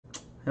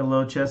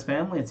Hello, chess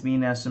family. It's me,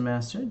 National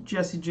Master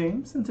Jesse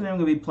James, and today I'm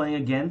going to be playing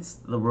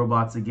against the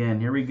robots again.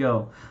 Here we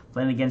go.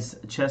 Playing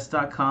against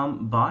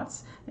chess.com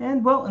bots.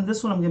 And, well, in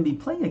this one, I'm going to be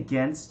playing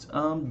against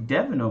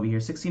Devon over here,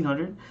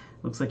 1600.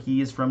 Looks like he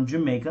is from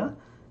Jamaica.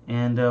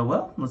 And,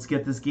 well, let's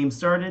get this game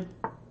started.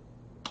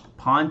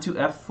 Pawn to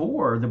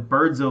f4, the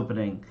bird's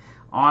opening.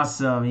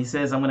 Awesome. He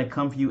says, I'm going to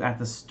come for you at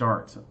the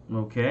start.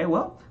 Okay,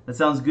 well, that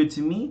sounds good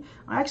to me.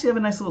 I actually have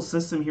a nice little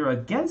system here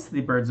against the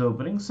bird's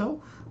opening,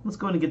 so let's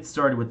go ahead and get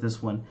started with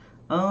this one.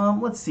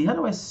 Let's see, how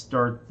do I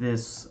start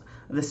this?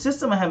 The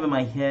system I have in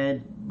my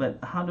head, but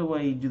how do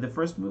I do the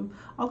first move?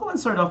 I'll go ahead and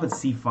start off with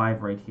c5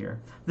 right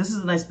here. This is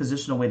a nice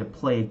positional way to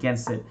play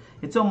against it.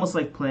 It's almost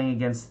like playing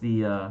against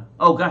the...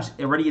 oh gosh,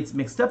 already it's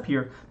mixed up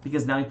here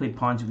because now you play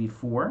pawn to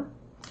e4.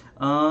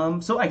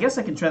 So I guess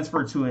I can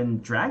transfer to a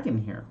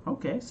dragon here.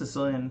 Okay,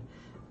 Sicilian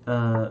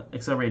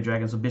accelerated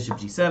dragon. So bishop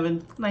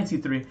g7, knight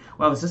c3.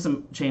 Wow, the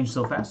system changed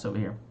so fast over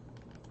here.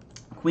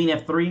 Queen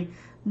f3,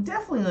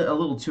 definitely a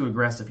little too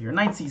aggressive here.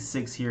 Knight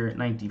c6 here,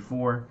 knight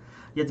d4.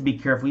 You have to be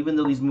careful. Even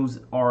though these moves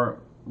are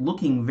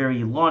looking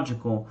very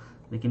logical,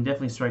 they can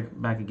definitely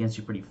strike back against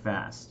you pretty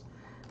fast.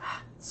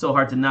 It's so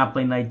hard to not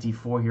play knight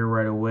d4 here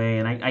right away,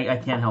 and I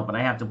can't help it.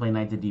 I have to play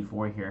knight to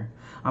d4 here.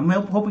 I'm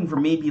hoping for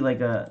maybe like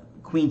a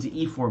queen to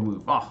e4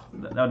 move. Oh,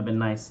 that would have been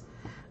nice.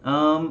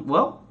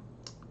 Well,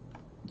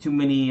 too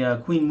many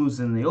queen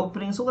moves in the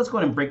opening, so let's go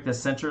ahead and break this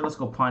center. Let's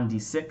go pawn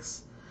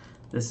d6.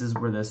 This is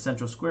where the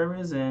central square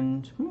is,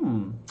 and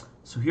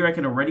so here I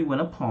can already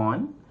win a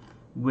pawn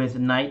with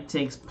knight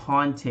takes,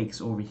 pawn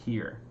takes over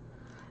here.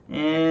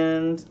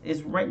 And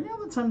is right now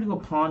the time to go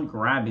pawn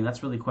grabbing?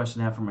 That's really a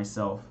question I have for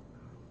myself.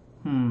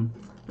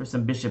 There's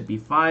some bishop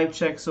b5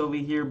 checks over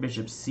here,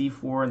 bishop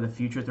c4 in the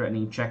future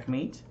threatening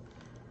checkmate.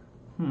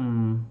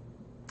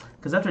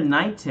 Because after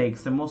knight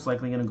takes, they're most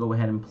likely going to go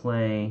ahead and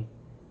play...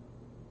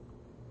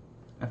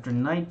 After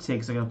knight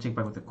takes, they're going to take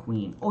back with the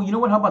queen. Oh, you know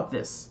what? How about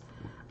this?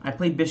 I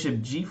play bishop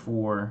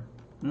g4.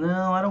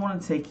 No, I don't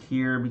want to take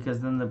here because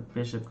then the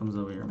bishop comes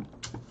over here.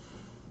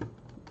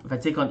 If I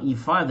take on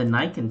e5, the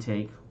knight can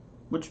take,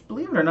 which,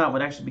 believe it or not,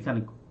 would actually be kind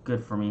of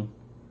good for me.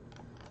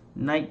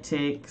 Knight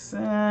takes.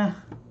 You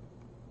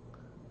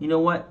know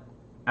what?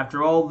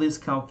 After all this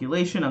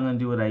calculation, I'm going to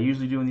do what I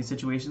usually do in these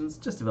situations,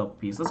 just develop a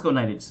piece. Let's go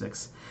knight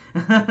h6.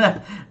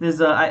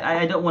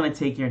 I don't want to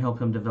take here and help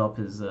him develop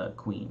his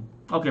queen.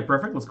 Okay,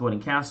 perfect. Let's go ahead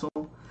and castle.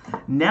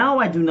 Now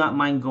I do not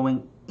mind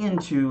going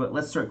into,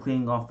 let's start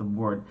cleaning off the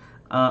board.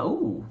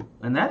 Ooh,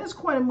 and that is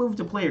quite a move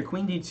to play here.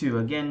 Queen d2.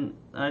 Again,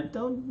 I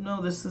don't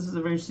know. This is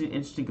a very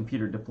interesting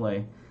computer to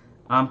play.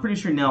 I'm pretty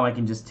sure now I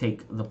can just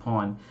take the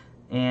pawn.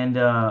 And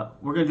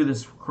we're going to do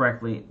this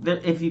correctly.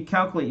 If you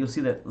calculate, you'll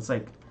see that it's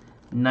like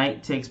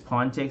knight takes,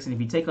 pawn takes, and if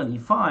you take on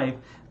e5,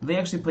 they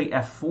actually play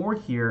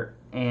f4 here,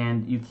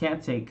 and you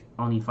can't take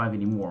on e5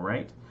 anymore,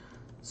 right?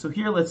 So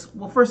here,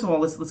 well, first of all,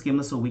 let's give him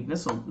this a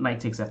weakness. So knight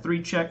takes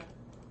f3 check.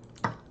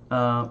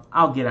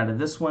 I'll get out of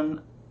this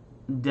one,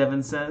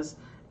 Devon says,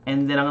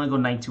 and then I'm going to go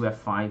knight to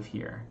f5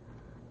 here.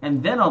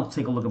 And then I'll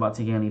take a look about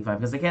taking on e5,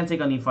 because I can't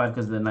take on e5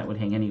 because the knight would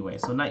hang anyway.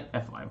 So knight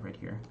f5 right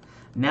here.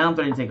 Now I'm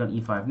starting to take on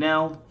e5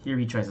 now. Here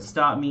he tries to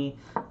stop me.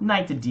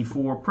 Knight to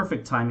d4,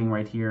 perfect timing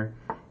right here.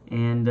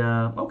 And,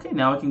 okay,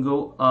 now I can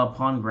go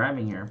pawn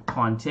grabbing here.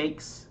 Pawn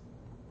takes,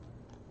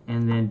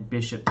 and then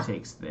bishop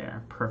takes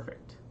there.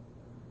 Perfect.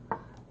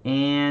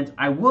 And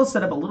I will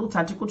set up a little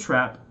tactical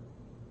trap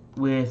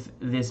with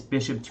this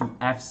bishop to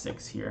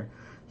f6 here.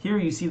 Here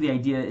you see the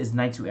idea is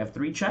knight to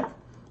f3 check.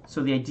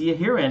 So the idea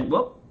here, and,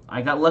 well,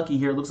 I got lucky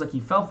here. It looks like he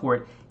fell for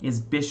it, is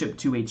bishop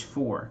to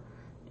h4.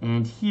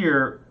 And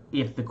here,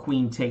 if the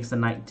queen takes, the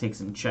knight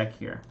takes in check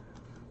here.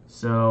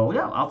 So,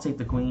 yeah, I'll take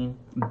the queen.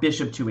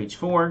 Bishop to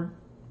h4.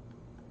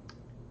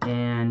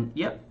 And,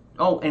 yep.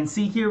 Oh, and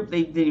see here,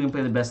 they didn't even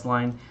play the best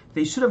line.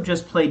 They should have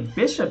just played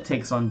bishop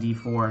takes on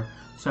d4.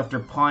 So after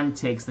pawn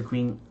takes, the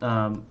queen,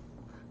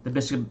 the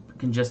bishop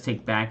can just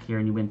take back here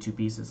and you win two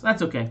pieces.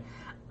 That's okay.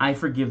 I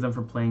forgive them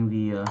for playing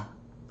the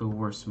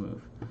worst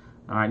move.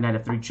 All right, knight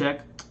f3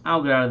 check.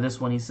 I'll get out of this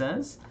one, he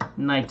says.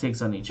 Knight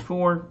takes on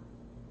h4.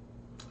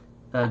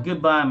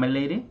 Goodbye, my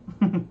lady.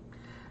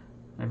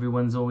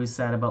 Everyone's always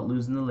sad about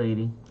losing the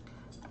lady.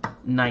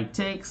 Knight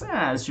takes.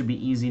 This should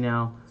be easy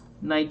now.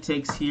 Knight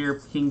takes here,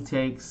 king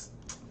takes,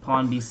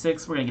 pawn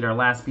b6. We're going to get our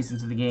last piece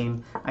into the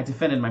game. I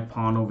defended my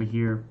pawn over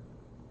here.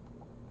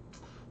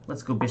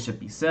 Let's go bishop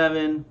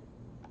b7.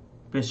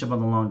 Bishop on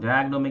the long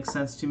diagonal makes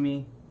sense to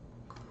me.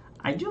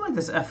 I do like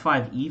this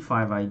f5,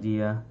 e5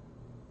 idea.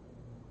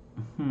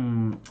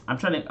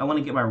 I want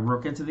to get my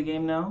rook into the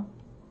game now.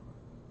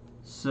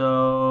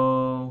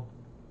 So,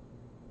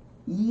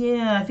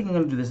 yeah, I think I'm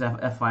going to do this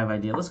f5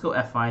 idea. Let's go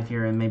f5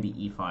 here and maybe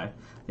e5.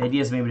 The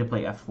idea is maybe to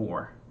play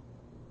f4.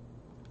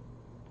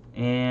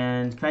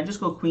 And can I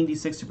just go queen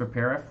d6 to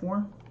prepare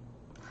f4?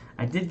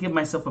 I did give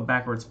myself a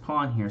backwards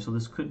pawn here, so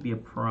this could be a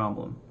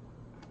problem.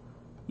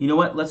 You know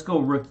what? Let's go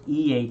rook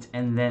e8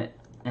 and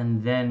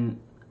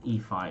then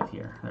e5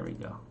 here. There we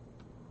go.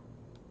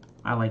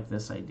 I like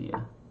this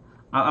idea.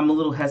 I'm a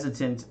little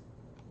hesitant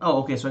Oh,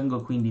 okay, so I can go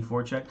queen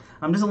d4 check.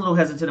 I'm just a little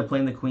hesitant of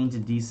playing the queen to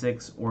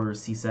d6 or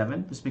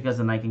c7, just because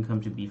the knight can come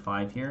to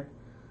b5 here.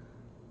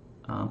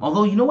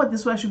 Although, you know what?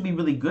 This would actually be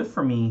really good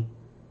for me,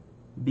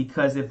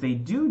 because if they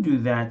do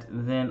that,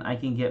 then I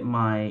can get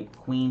my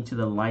queen to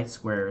the light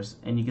squares.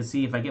 And you can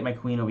see if I get my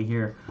queen over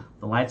here,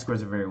 the light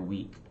squares are very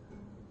weak.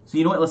 So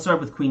you know what? Let's start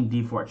with queen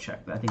d4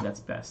 check. I think that's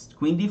best.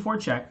 Queen d4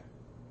 check.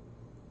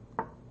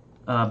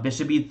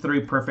 Bishop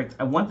e3, perfect.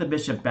 I want the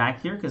bishop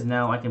back here because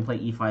now I can play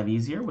e5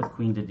 easier with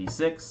queen to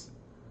d6.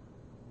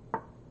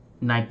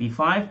 Knight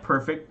b5,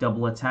 perfect.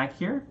 Double attack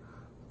here.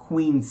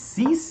 Queen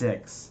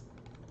c6.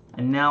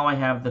 And now I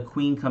have the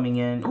queen coming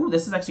in. Ooh,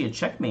 this is actually a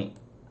checkmate.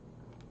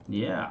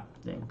 Yeah,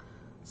 dang.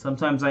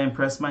 Sometimes I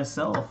impress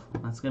myself.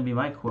 That's going to be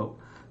my quote.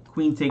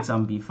 Queen takes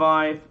on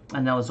b5.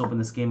 And now let's open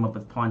this game up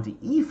with pawn to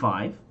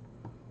e5.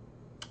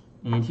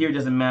 And here it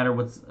doesn't matter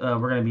what's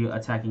we're going to be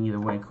attacking either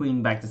way.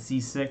 Queen back to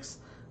c6.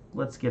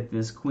 Let's get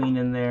this queen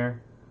in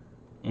there.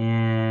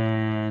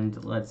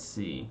 And let's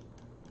see.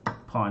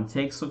 Pawn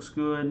takes looks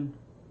good.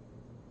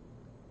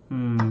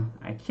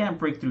 I can't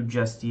break through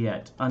just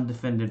yet.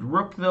 Undefended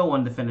rook, though.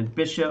 Undefended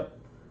bishop.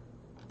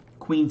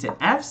 Queen to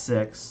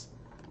f6.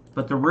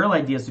 But the real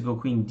idea is to go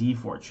queen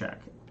d4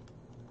 check.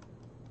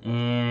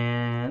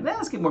 And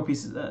let's get more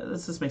pieces.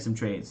 Let's just make some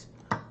trades.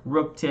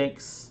 Rook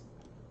takes.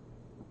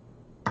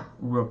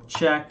 Rook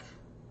check.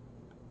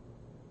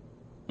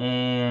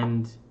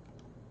 And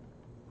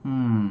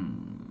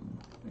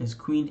is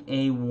queen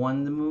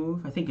a1 the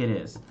move? I think it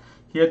is.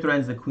 Here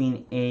threatens the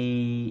queen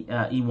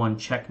e1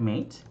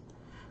 checkmate.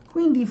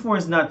 Queen d4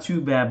 is not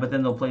too bad, but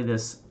then they'll play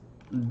this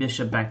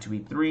bishop back to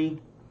e3.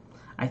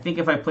 I think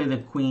if I play the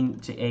queen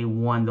to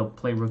a1, they'll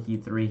play rook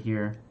e3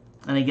 here.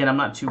 And again, I'm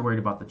not too worried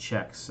about the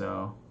check,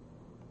 so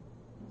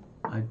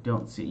I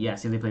don't see. Yeah,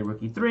 see they play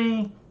rook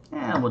e3,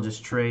 and we'll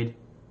just trade.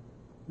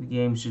 The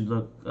game should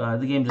look.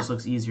 The game just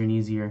looks easier and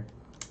easier.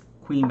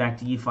 Queen back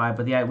to e5,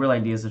 but the real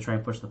idea is to try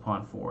and push the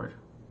pawn forward.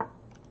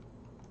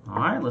 All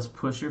right, let's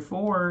push it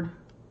forward.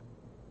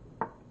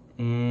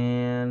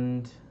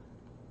 And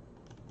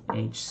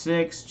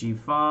h6,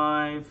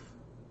 g5.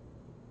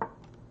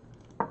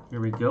 Here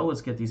we go.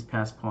 Let's get these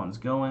passed pawns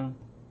going.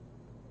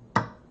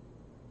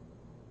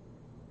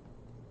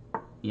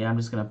 Yeah, I'm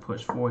just going to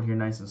push forward here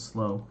nice and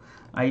slow.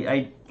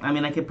 I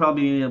mean, I could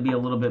probably be a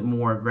little bit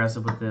more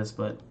aggressive with this,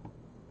 but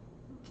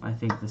I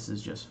think this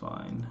is just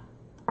fine.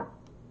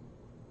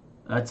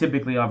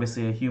 Typically,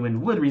 obviously, a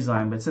human would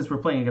resign, but since we're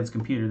playing against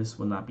computer, this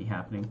will not be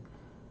happening.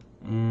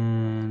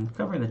 And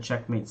covering the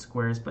checkmate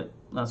squares, but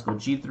let's go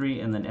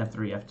g3 and then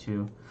f3,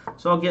 f2.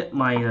 So I'll get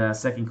my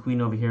second queen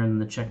over here, and then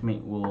the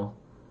checkmate will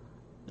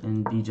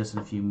be just in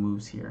a few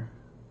moves here.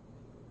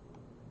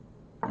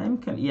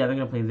 Yeah, they're going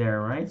to play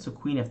there, right? So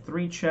queen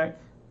f3 check.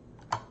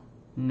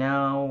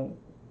 Now,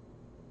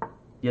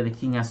 yeah, the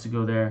king has to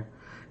go there.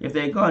 If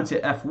they had gone to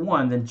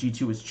f1, then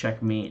g2 is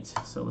checkmate.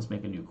 So let's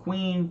make a new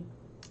queen.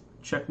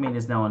 Checkmate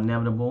is now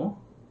inevitable.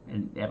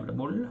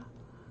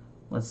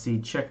 Let's see,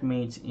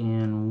 checkmate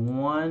in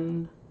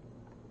 1,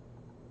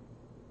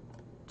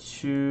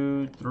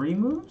 2, 3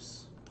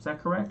 moves. Is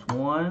that correct?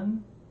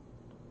 1,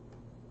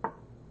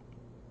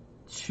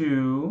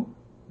 2,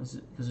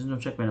 because there's no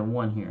checkmate in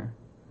 1 here.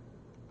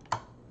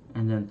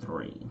 And then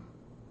 3.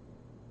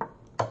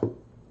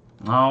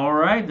 All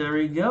right, there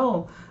we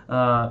go.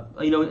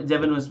 You know,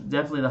 Devon was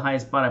definitely the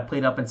highest spot I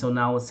played up until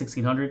now with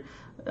 1600.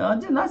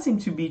 Did not seem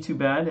to be too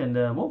bad. And,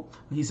 well,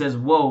 he says,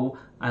 whoa,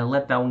 I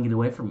let that one get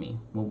away from me.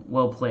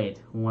 Well played.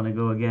 Want to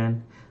go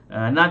again?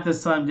 Not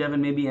this time,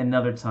 Devon, maybe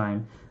another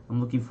time.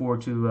 I'm looking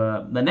forward to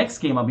the next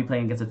game I'll be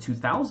playing against a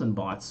 2000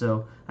 bot.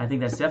 So I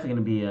think that's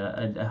definitely going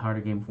to be a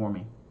harder game for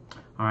me.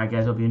 All right,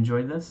 guys, hope you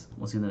enjoyed this.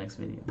 We'll see you in the next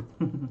video.